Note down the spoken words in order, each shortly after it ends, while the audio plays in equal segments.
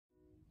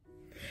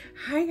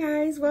Hi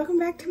guys, welcome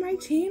back to my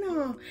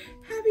channel.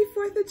 Happy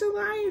 4th of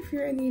July if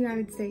you're in the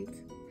United States.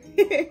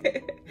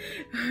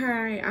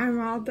 Alright,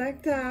 I'm all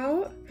decked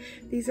out.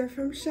 These are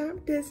from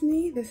Shop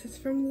Disney. This is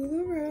from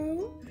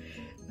LuLaRoe.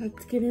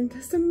 Let's get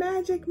into some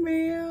magic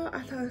mail.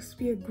 I thought this would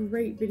be a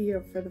great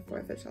video for the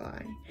 4th of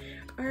July.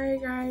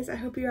 Alright guys, I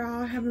hope you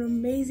all have an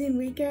amazing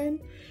weekend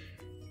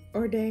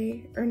or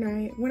day or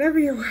night, whenever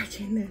you're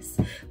watching this.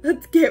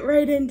 Let's get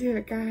right into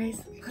it,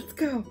 guys. Let's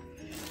go.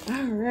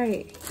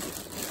 Alright.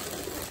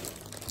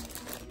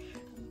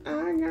 I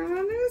got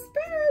a new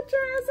Spirit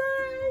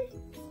jersey.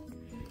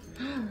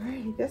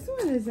 Alright, this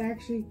one is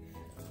actually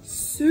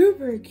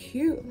super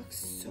cute. It looks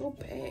so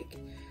big.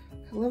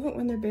 I love it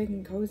when they're big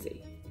and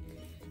cozy.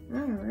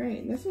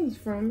 Alright, this one's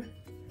from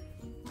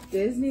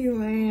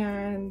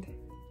Disneyland.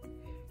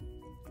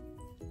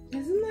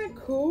 Isn't that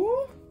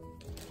cool?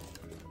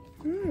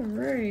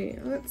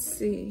 Alright, let's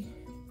see.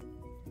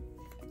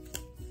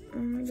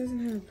 It doesn't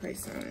have a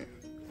price on it.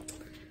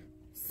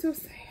 So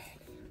sad.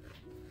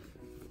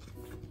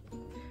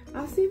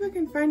 I'll see if I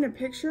can find a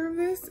picture of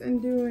this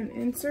and do an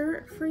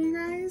insert for you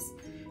guys.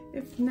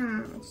 If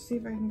not, I'll see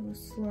if I can go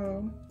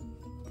slow.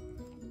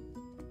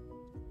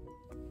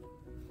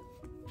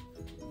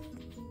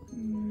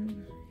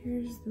 And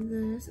here's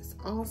this. It's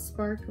all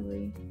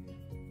sparkly.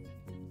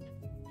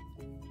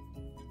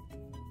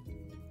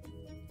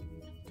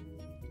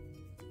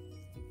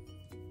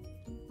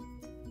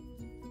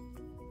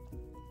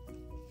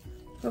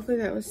 Hopefully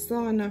that was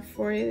slow enough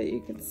for you that you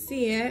could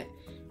see it.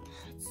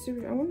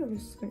 I wonder if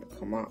this is gonna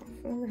come off.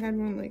 I've never had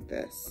one like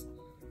this.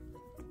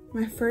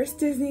 My first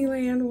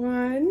Disneyland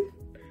one.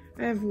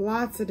 I have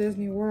lots of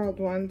Disney World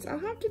ones. I'll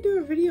have to do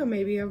a video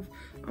maybe of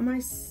all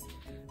my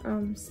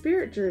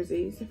Spirit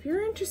jerseys. If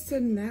you're interested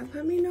in that,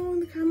 let me know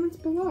in the comments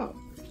below.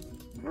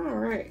 All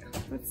right,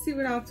 let's see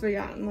what else we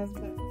got in this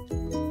book.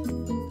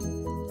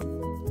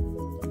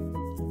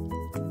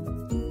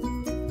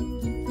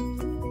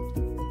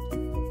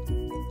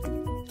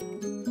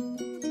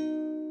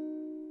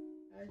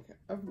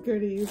 Of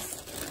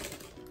goodies.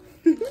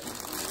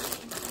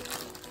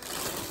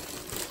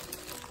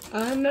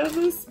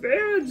 Another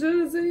Spirit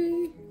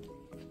jersey.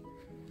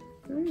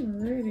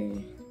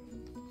 Alrighty.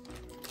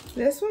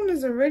 This one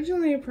was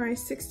originally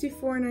priced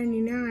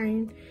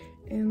 $64.99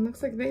 and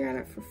looks like they got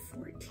it for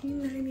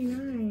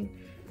 $14.99.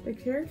 The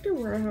Character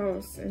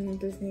Warehouse in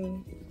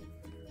Disney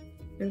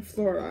in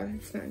Florida,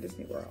 it's not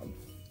Disney World,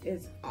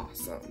 is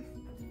awesome.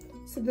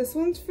 So this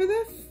one's for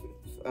the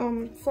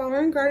Flower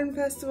and Garden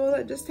Festival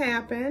that just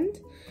happened.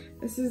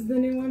 This is the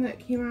new one that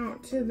came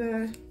out to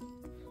the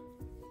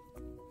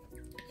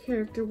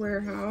Character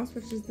Warehouse,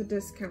 which is the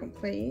discount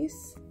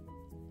place.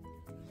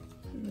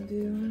 And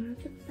do one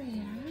at the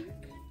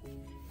back.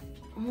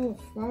 Oh,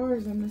 the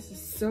flowers on this is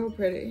so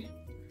pretty.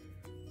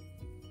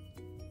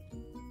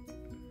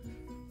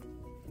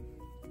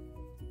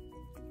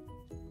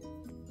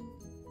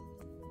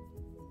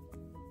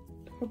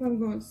 Hope I'm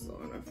going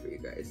slow enough for you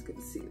guys can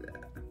see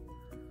that.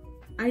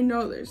 I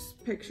know there's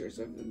pictures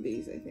of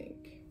these, I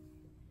think.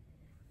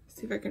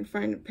 See if I can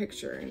find a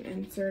picture and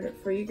insert it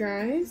for you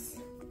guys.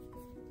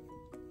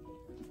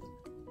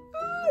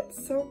 Oh,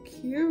 it's so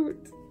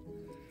cute.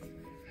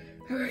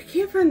 Oh, I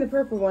can't find the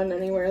purple one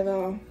anywhere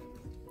though.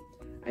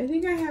 I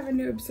think I have a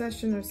new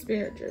obsession of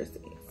Spirit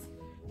jerseys.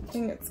 I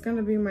think it's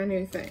gonna be my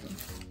new thing.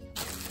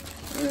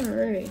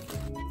 Alrighty.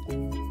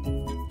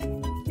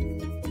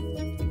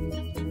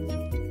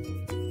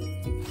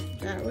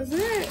 That was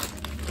it.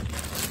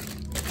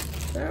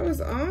 That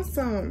was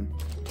awesome.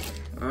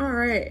 All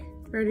right,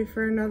 ready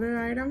for another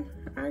item?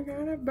 I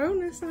got a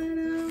bonus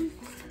item.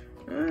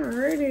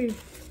 Alrighty.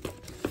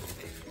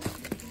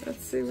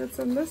 Let's see what's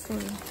on this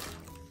one.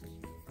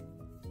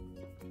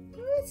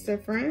 Oh, that's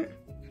different.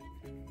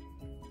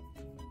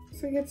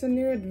 Looks like it's a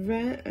new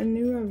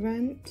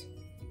event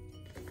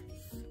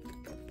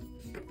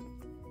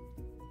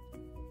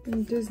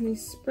in Disney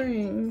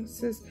Springs. It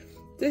says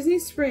Disney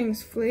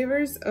Springs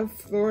Flavors of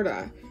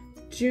Florida,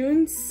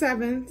 June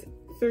 7th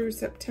through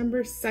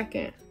September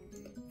 2nd,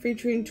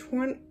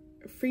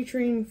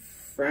 featuring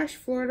fresh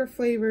Florida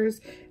flavors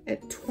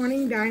at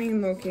 20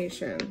 dining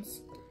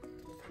locations.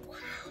 Wow,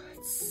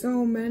 that's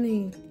so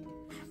many.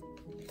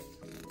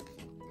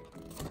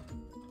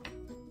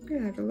 I'm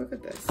gonna have to look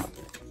at this.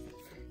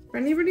 If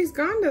anybody's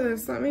gone to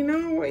this, let me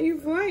know what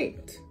you've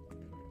liked.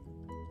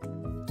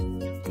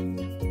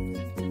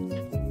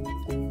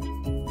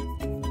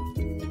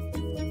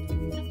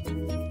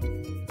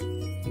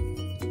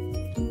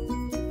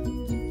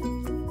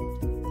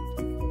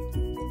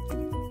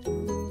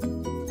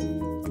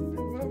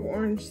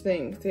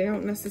 Things. They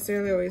don't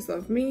necessarily always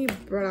love me,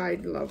 but I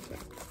love them.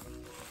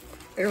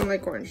 I don't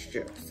like orange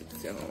juice.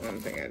 It's the only one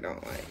thing I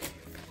don't like.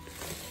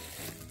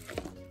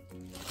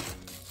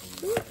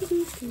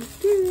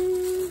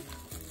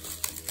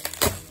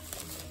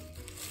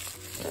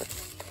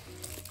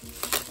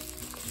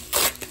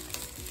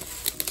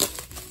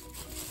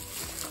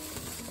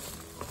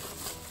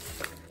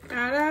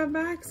 Got a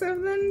box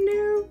of the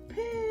new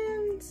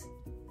pins.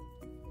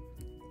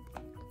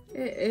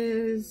 It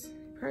is,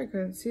 probably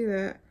couldn't see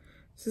that,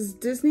 This is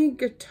Disney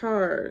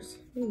guitars.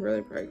 You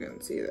really probably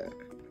couldn't see that.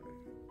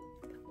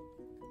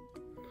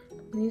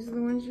 These are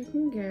the ones you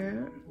can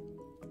get.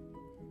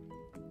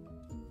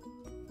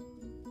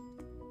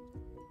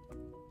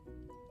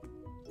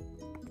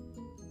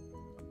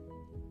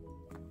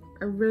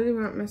 I really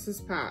want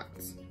Mrs.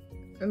 Potts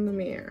and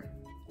Lumiere.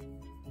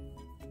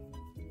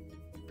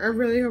 I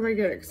really hope I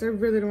get it because I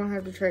really don't want to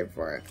have to trade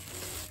for it.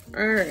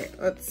 Alright,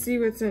 let's see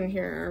what's in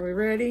here. Are we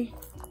ready?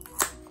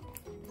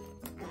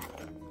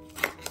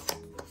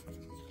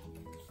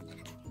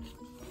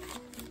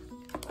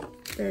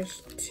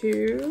 There's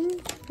 2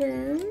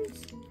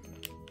 pins.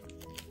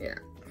 Yeah,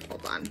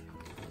 hold on.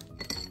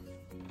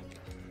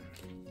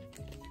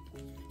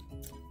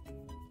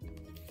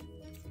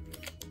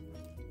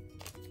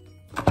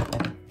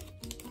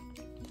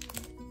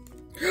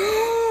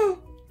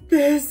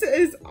 This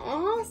is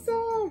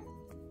awesome!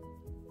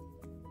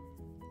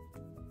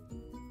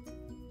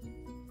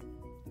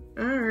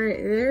 Alright,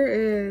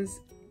 there is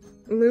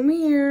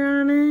Lumiere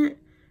on it,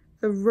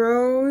 the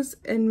Rose,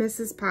 and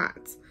Mrs.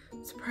 Potts.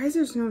 Surprised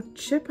there's no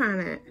chip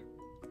on it.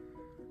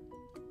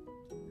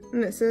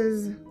 And it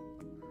says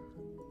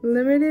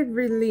limited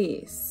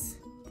release.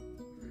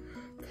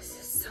 This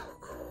is so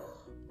cool.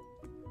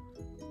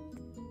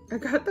 I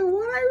got the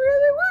one I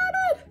really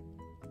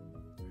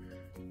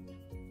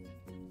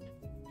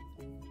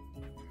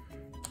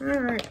wanted.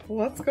 Alright,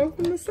 let's go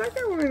from the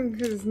second one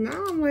because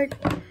now I'm like,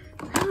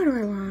 what do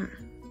I want?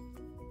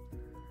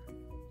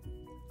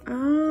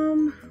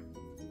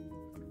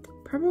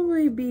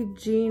 Probably be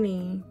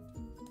Genie.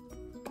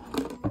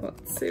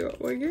 Let's see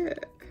what we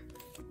get.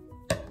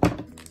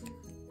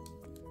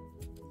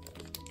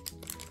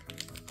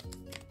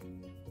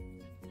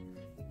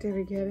 Did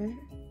we get it?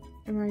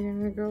 Am I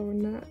gonna go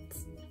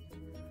nuts?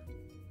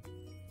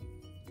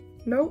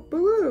 Nope,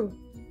 Baloo.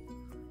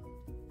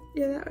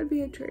 Yeah, that would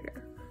be a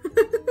traitor.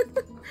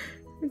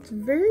 It's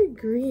very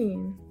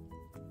green.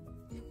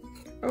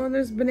 Oh, and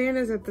there's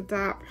bananas at the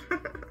top.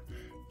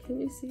 Can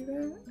you see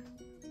that?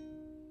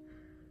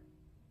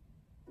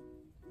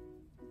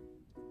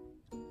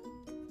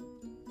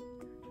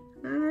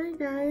 Alright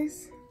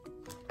guys.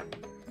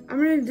 I'm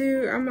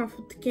gonna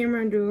flip the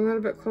camera and do a little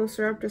bit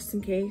closer up just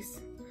in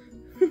case.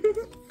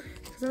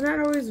 Because I'm not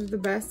always the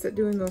best at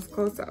doing those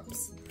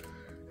close-ups.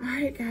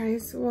 Alright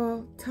guys,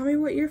 well, tell me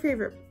what your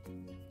favorite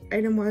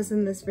item was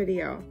in this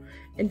video.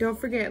 And don't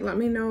forget, let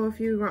me know if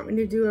you want me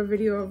to do a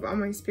video of all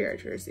my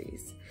Spirit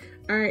jerseys.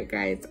 Alright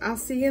guys, I'll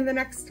see you in the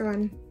next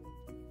one.